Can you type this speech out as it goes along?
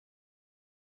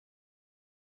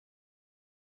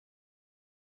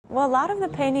Well, a lot of the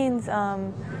paintings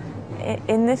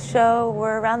in this show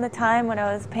were around the time when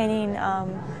I was painting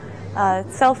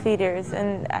self-eaters,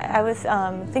 and I was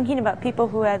thinking about people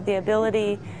who had the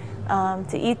ability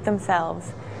to eat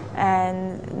themselves,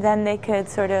 and then they could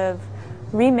sort of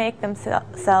remake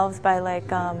themselves by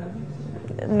like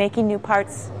making new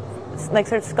parts, like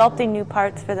sort of sculpting new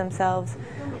parts for themselves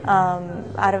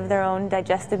out of their own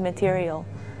digested material.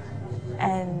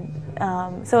 And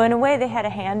so in a way they had a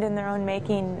hand in their own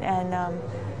making, and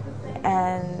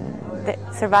the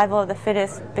survival of the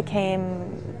fittest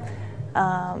became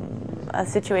a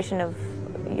situation of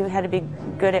you had to be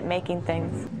good at making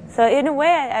things. So in a way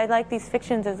I like these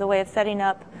fictions as a way of setting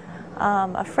up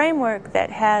a framework that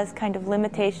has kind of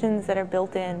limitations that are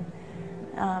built in,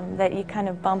 that you kind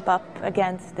of bump up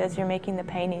against as you're making the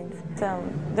paintings. So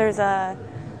there's a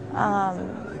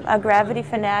gravity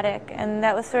fanatic, and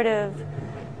that was sort of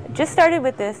just started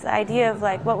with this idea of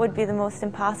like what would be the most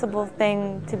impossible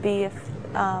thing to be a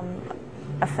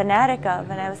fanatic of,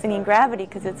 and I was thinking gravity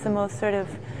because it's the most sort of,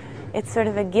 it's sort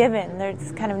of a given.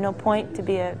 There's kind of no point to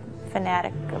be a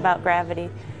fanatic about gravity.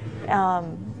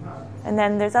 And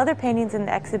then there's other paintings in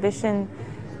the exhibition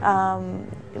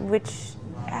which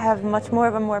have much more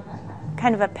of a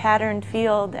kind of a patterned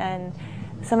field, and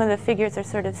some of the figures are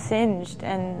sort of singed,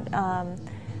 and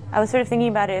I was sort of thinking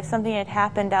about it, if something had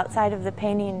happened outside of the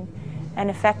painting and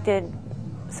affected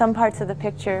some parts of the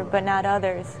picture but not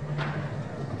others.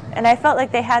 And I felt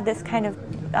like they had this kind of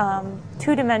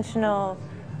two-dimensional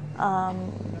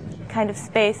kind of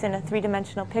space in a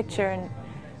three-dimensional picture, and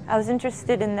I was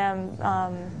interested in them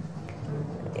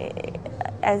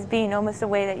as being almost a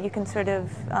way that you can sort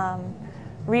of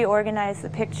reorganize the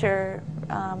picture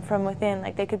from within.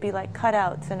 Like they could be like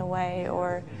cutouts in a way,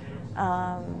 or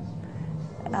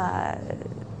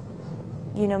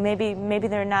you know, maybe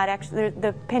they're not actually.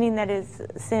 The painting that is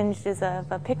singed is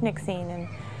of a picnic scene, and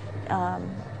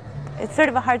it's sort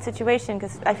of a hard situation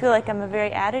because I feel like I'm a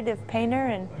very additive painter,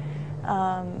 and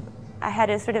I had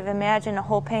to sort of imagine a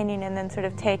whole painting and then sort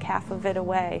of take half of it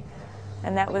away,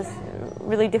 and that was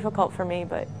really difficult for me.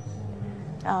 But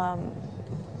I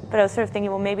was sort of thinking,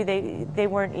 well, maybe they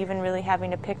weren't even really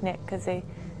having a picnic because they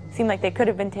seemed like they could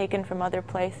have been taken from other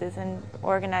places and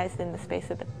organized in the space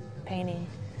of the painting.